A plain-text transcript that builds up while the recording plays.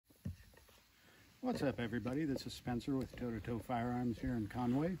What's up, everybody? This is Spencer with Toe-to-Toe Firearms here in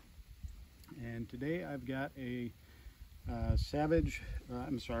Conway, and today I've got a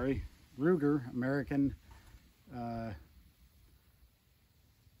Ruger American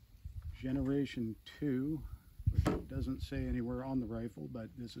Generation 2, which it doesn't say anywhere on the rifle, but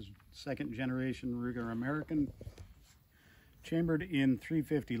this is second generation Ruger American, chambered in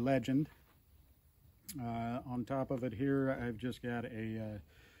 350 Legend. On top of it here, I've just got a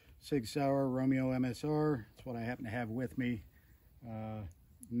Sig Sauer Romeo MSR. That's what I happen to have with me.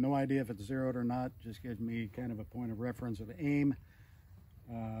 No idea if it's zeroed or not, just gives me kind of a point of reference of aim.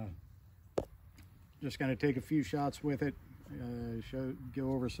 Just going to take a few shots with it,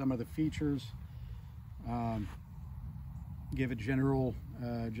 go over some of the features, give a general,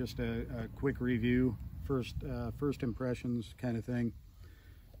 just a quick review, first impressions kind of thing.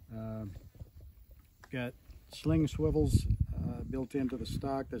 Got sling swivels built into the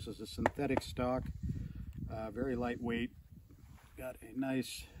stock. This is a synthetic stock, very lightweight. Got a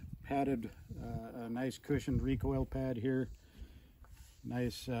nice padded, a nice cushioned recoil pad here.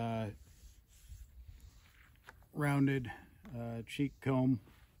 Nice rounded cheek comb.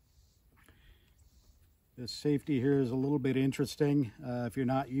 The safety here is a little bit interesting. If you're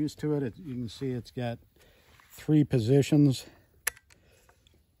not used to it, you can see it's got 3 positions.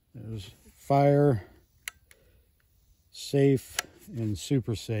 There's fire, safe, and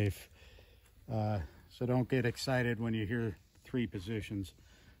super safe. So don't get excited when you hear 3 positions.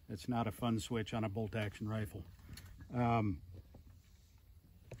 It's not a fun switch on a bolt action rifle.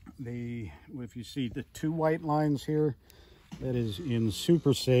 If you see the 2 white lines here, that is in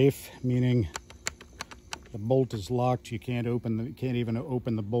super safe, meaning the bolt is locked. You can't even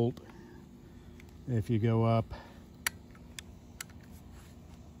open the bolt. If you go up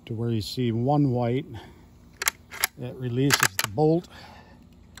to where you see 1 white, that releases the bolt,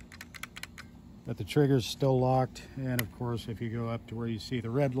 but the trigger's still locked. And of course, if you go up to where you see the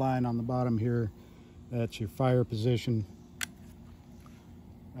red line on the bottom here, that's your fire position.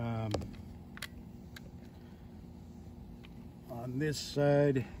 On this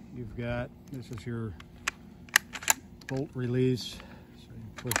side, this is your bolt release. So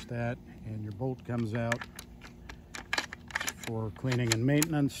you push that and your bolt comes out for cleaning and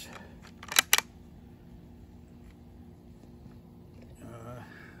maintenance.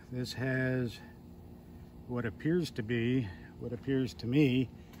 This has what appears to me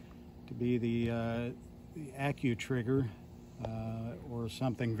to be the Accu trigger, or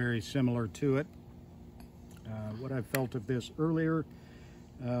something very similar to it. What I felt of this earlier,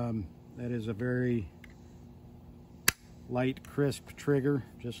 that is a very light, crisp trigger,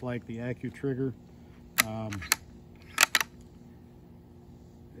 just like the Accu trigger.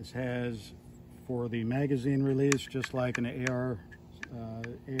 This has, for the magazine release, just like an AR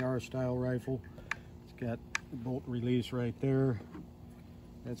style rifle, it's got the bolt release right there.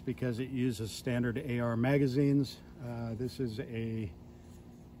 That's because it uses standard AR magazines. This is a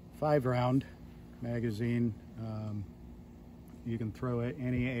 5-round magazine. You can throw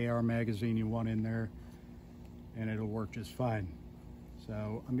any AR magazine you want in there and it'll work just fine.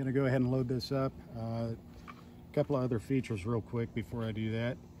 So I'm going to go ahead and load this up. A couple of other features real quick before I do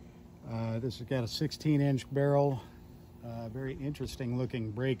that. This has got a 16-inch barrel. Very interesting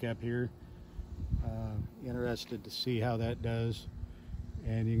looking break up here. Interested to see how that does.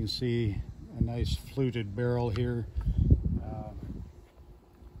 And you can see a nice fluted barrel here.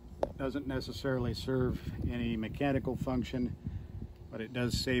 Doesn't necessarily serve any mechanical function, but it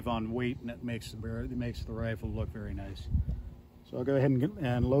does save on weight, and it makes the rifle look very nice. So I'll go ahead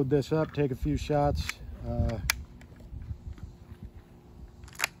and load this up, take a few shots.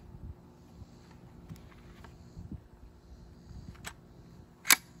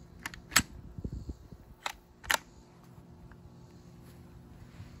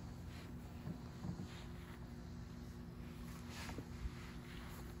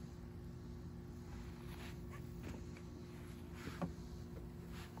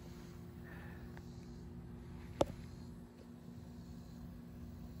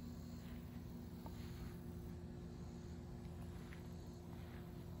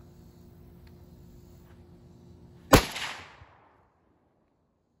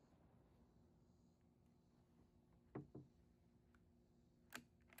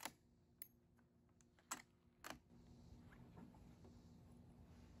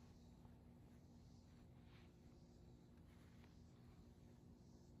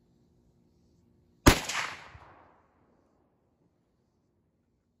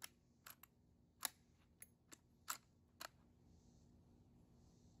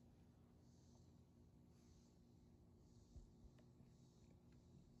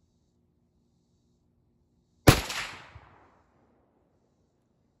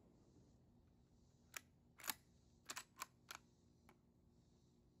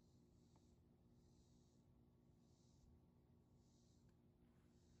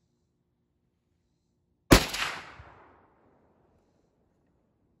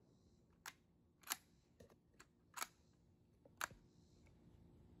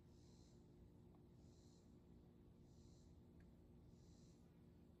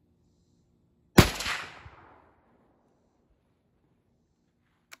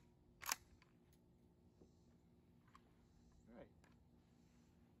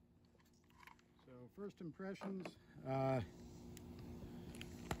 First impressions,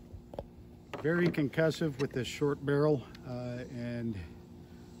 very concussive with this short barrel and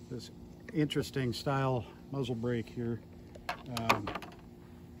this interesting style muzzle brake here.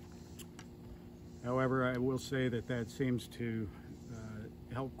 However, I will say that seems to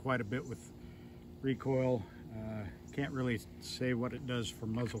help quite a bit with recoil. Can't really say what it does for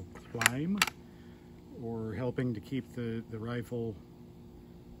muzzle climb or helping to keep the rifle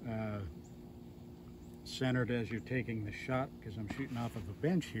centered as you're taking the shot, because I'm shooting off of a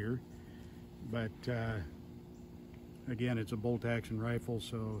bench here. But again, it's a bolt action rifle,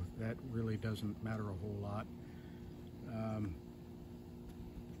 so that really doesn't matter a whole lot.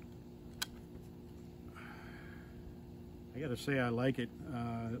 I gotta say I like it.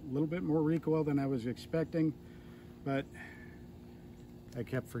 A little bit more recoil than I was expecting, but I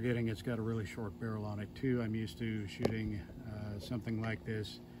kept forgetting it's got a really short barrel on it too. I'm used to shooting something like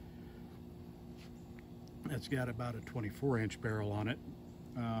this. It's got about a 24-inch barrel on it.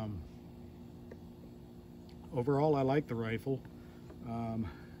 Overall, I like the rifle. I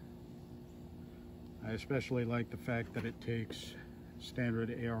especially like the fact that it takes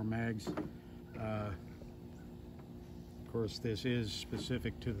standard AR mags. Of course, this is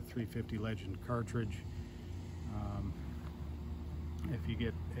specific to the 350 Legend cartridge. If you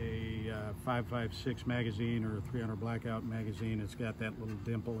get a 5.56 magazine or a 300 blackout magazine, it's got that little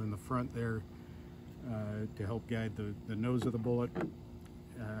dimple in the front there to help guide the nose of the bullet.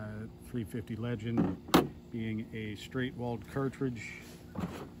 350 Legend being a straight-walled cartridge.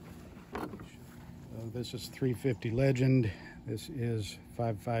 This is 350 Legend. This is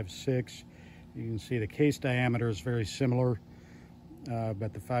 5.56. You can see the case diameter is very similar,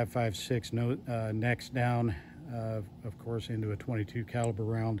 but the 5.56 necks down, of course, into a 22 caliber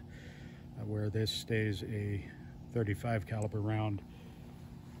round, where this stays a 35 caliber round.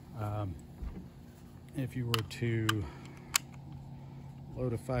 If you were to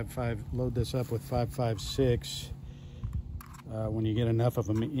load this up with 5.56, when you get enough of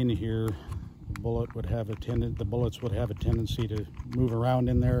them in here, the bullets would have a tendency to move around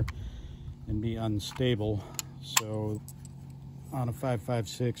in there and be unstable. So on a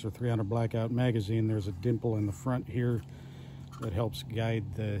 5.56 or 300 blackout magazine, there's a dimple in the front here that helps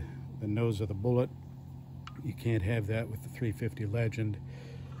guide the nose of the bullet. You can't have that with the 350 Legend.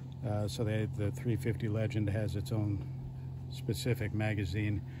 So the 350 Legend has its own specific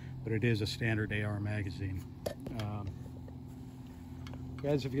magazine, but it is a standard AR magazine.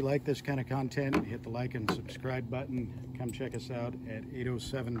 Guys, if you like this kind of content, hit the like and subscribe button. Come check us out at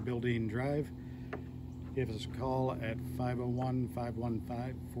 807 Building Drive. Give us a call at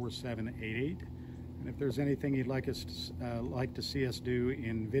 501-515-4788. And if there's anything you'd like to see us do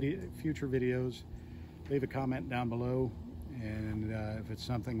in future videos, leave a comment down below. And if it's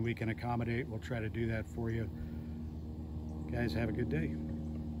something we can accommodate, we'll try to do that for you. Guys, have a good day.